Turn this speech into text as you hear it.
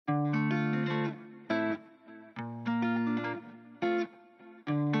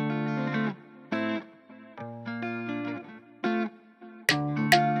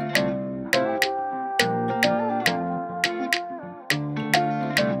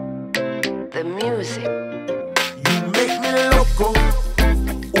the music. You make me loco,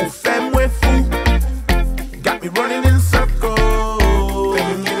 ou fais-moi fou. Got me running in circles.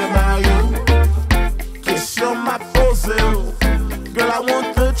 Thinking about you, kiss your my puzzle. Girl, I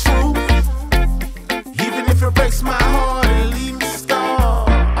want the truth. Even if it breaks my heart and leave me scarred.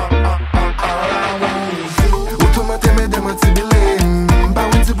 All I want is you. Automate me de mantibile, ba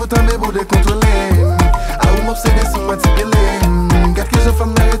wenti pou tambe pou de kontrole. A ou m'obsede si mantibile, gat ke je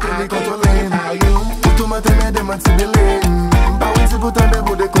fam na rete de kontrole. Automate me de mantibile, ba wenti pou tambe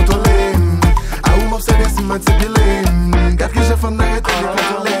pou de kontrole. A ou m'obsede si mantibile, gat ke je fam na rete de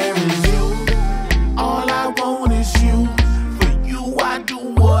kontrole. All I want is you. For you I do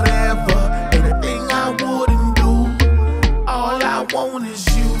whatever, anything I wouldn't do. All I want is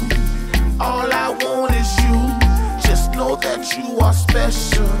you. All I want is you. Just know that you are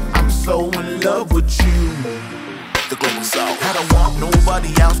special. I'm so in love with you. The Global South. I don't want nobody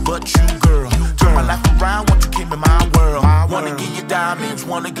else but you, girl. Turn my life around once you came in my world. Wanna give you diamonds,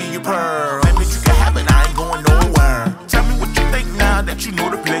 wanna give you pearls. Maybe you can have it, I ain't going nowhere. Tell me what you think now that you know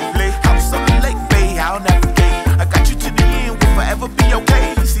the play. I'm something late, babe, I'll navigate. I got you to the end, we'll forever be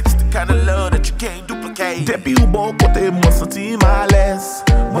okay. See, this the kind of love that you can't duplicate. Depuis ou bon côté, moi senti mal l'aise.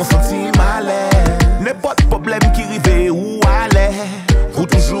 Moi senti mal l'aise. N'importe problème qui rive ou allait, ou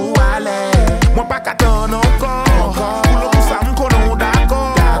toujours allait. Moi pas qu'attendre encore. Pour le coup, ça me connaît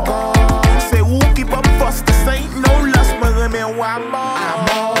d'accord. C'est où qui peut me force, this ain't no loss. Me remet ou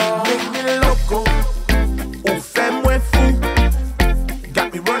amor. Make me loco, ou fais-moi fou.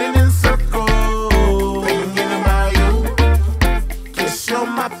 Got me running in circles. Thinking about you, kiss your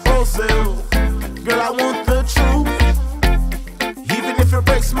my puzzle. Girl, I want the truth. Even if it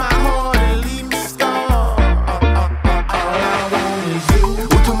breaks my heart and leave me scarred. All I want is you.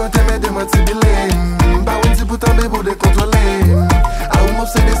 Automate me de mantibile, ba wenti pou tambe pou de kontrole. A ou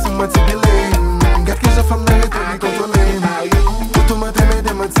m'obsede si mantibile, gat ke je fam na rete de kontrole. Automate me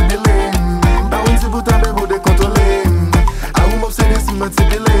de mantibile, ba wenti pou tambe pou de kontrole. A ou m'obsede si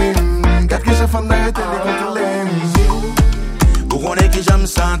mantibile, gat ke je fam na rete de kontrole. Ou konen ki j'aime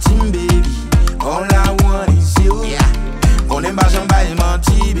sentim, baby. All I want is you. Konen ba j'aime ba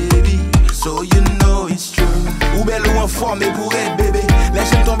menti, baby. So you know it's true. Ou belle ou en forme pour être bébé.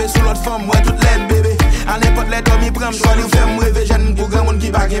 Laisse-moi tomber sur l'autre femme, moi toute l'aide bébé. À n'importe l'aide, on m'y prend, j'dois nous faire rêver. J'aime pour grand monde qui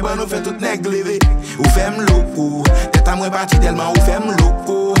bague, ben nous fait tout néglevé. Ou fait m'loco, tête à moi parti tellement ou fait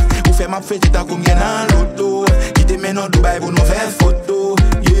m'loco. Ou fait ma fête, t'as combien dans l'auto. Qui te mène en Dubaï pour nous faire photo.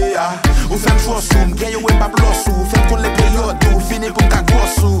 Yeah, ou fait m'choix sous, m'gagne ou pas plossou. Fait qu'on les périodes, ou fini pour ta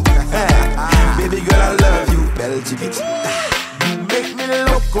grosse sou. Baby girl, I love you, belle tipiti. You make me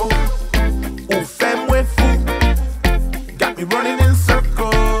loco, ou fais-moi fou. Got me running in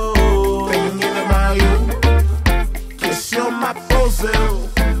circles. Thinking about you, kiss your my puzzle.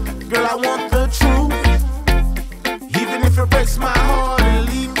 Girl, I want the truth. Even if it breaks my heart and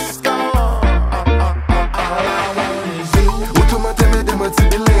leave me scarred. All I want is you. Automate me de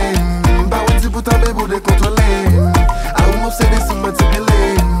mantibile, ba wenti pou tambe pou de kontrole. A ou m'obsede si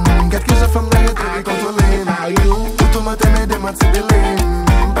mantibile, gat ke je fam na rete de kontrole. Automate me de mantibile,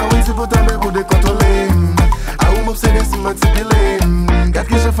 ba wenti pou tambe pou de kontrole. A ou m'obsede si mantibile, gat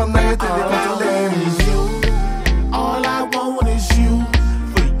ke je fam na rete de kontrole. All I want is you.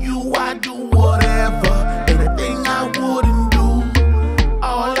 For you I do whatever, anything I wouldn't do.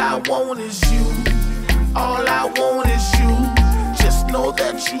 All I want is you. All I want is you. Just know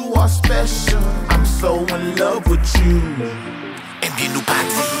that you are special. I'm so in love with you. And then nous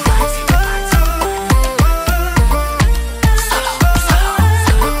party.